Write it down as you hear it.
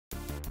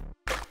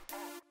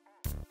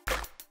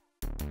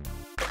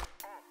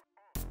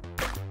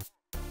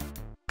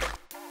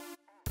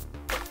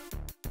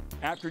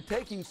After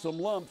taking some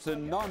lumps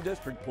in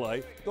non-district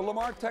play, the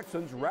Lamar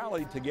Texans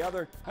rallied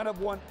together and have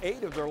won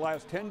 8 of their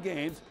last 10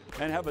 games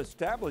and have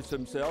established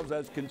themselves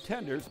as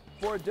contenders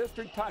for a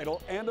district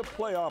title and a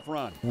playoff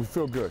run. We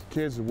feel good.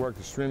 Kids have worked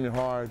extremely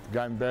hard,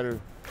 gotten better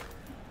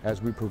as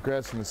we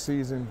progress in the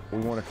season. We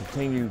want to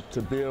continue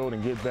to build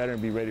and get better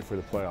and be ready for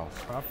the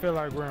playoffs. I feel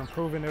like we're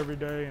improving every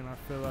day, and I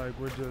feel like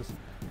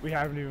we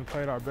haven't even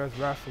played our best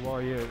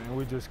basketball yet, and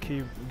we just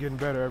keep getting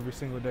better every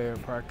single day of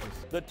practice.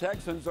 The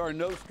Texans are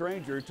no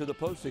stranger to the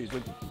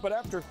postseason, but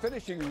after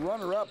finishing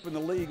runner-up in the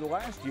league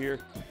last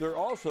year, they're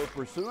also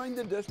pursuing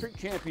the district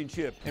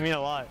championship. It means a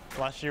lot.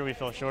 Last year we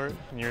fell short,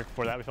 and the year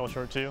before that we fell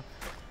short too.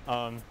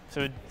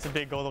 So it's a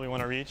big goal that we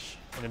want to reach,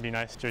 and it'd be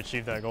nice to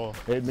achieve that goal.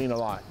 It'd mean a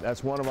lot.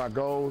 That's one of our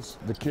goals.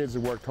 The kids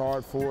have worked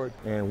hard for it,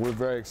 and we're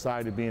very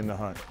excited to be in the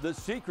hunt. The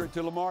secret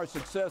to Lamar's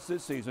success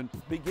this season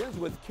begins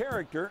with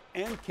character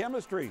and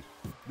chemistry.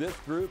 This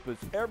group is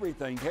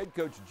everything head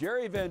coach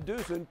Jerry Van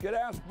Dusen could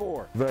ask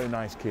for. Very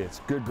nice kids,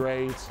 good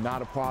grades,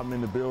 not a problem in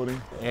the building,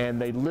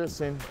 and they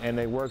listen and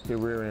they work their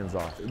rear ends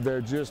off.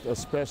 They're just a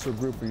special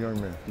group of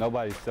young men.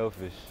 Nobody's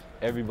selfish.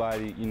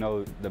 Everybody, you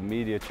know, the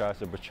media tries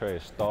to portray a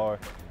star.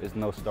 There's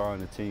no star on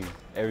the team.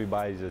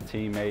 Everybody's a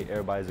teammate.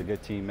 Everybody's a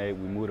good teammate.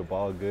 We move the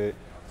ball good.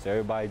 So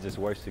everybody just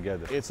works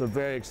together. It's a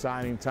very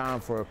exciting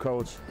time for a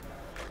coach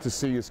to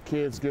see his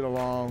kids get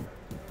along,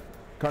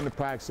 come to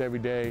practice every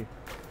day,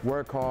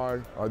 work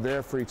hard, are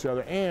there for each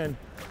other, and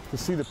to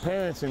see the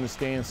parents in the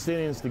stands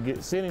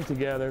sitting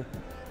together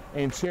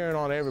and cheering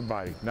on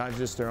everybody, not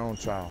just their own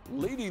child.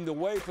 Leading the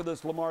way for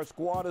this Lamar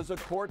squad is a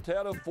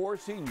quartet of 4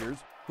 seniors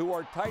who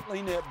are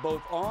tightly knit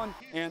both on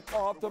and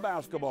off the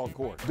basketball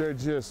court. They're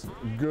just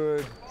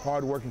good,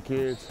 hard-working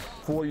kids,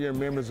 4-year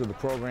members of the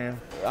program.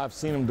 I've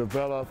seen them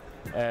develop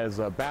as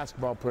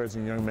basketball players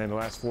and young men the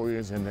last 4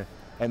 years, and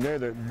they're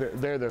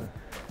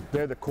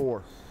the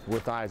core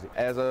with Isaac.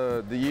 As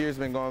the years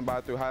been going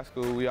by through high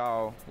school, we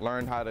all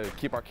learned how to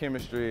keep our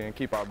chemistry and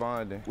keep our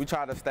bonding. We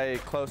try to stay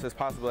close as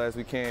possible as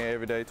we can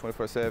every day,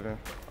 24/7,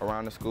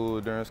 around the school,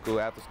 during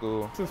school, after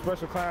school. It's a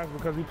special class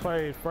because we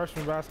played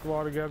freshman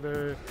basketball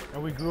together,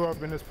 and we grew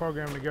up in this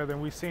program together,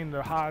 and we've seen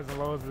the highs and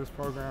lows of this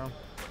program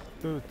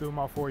through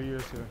my 4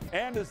 years here.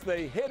 And as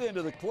they head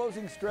into the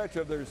closing stretch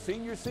of their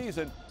senior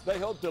season, they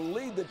hope to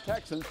lead the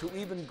Texans to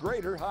even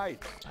greater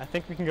heights. I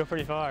think we can go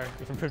pretty far.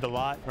 We've improved a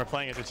lot. We're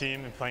playing as a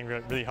team and playing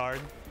really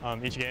hard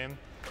each game.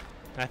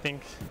 And I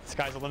think the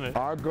sky's the limit.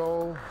 Our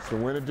goal is to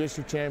win a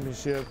district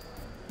championship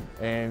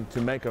and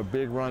to make a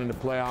big run in the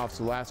playoffs.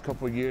 The last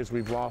couple of years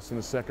we've lost in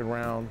the second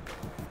round,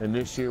 and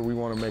this year we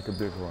want to make a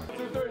big run.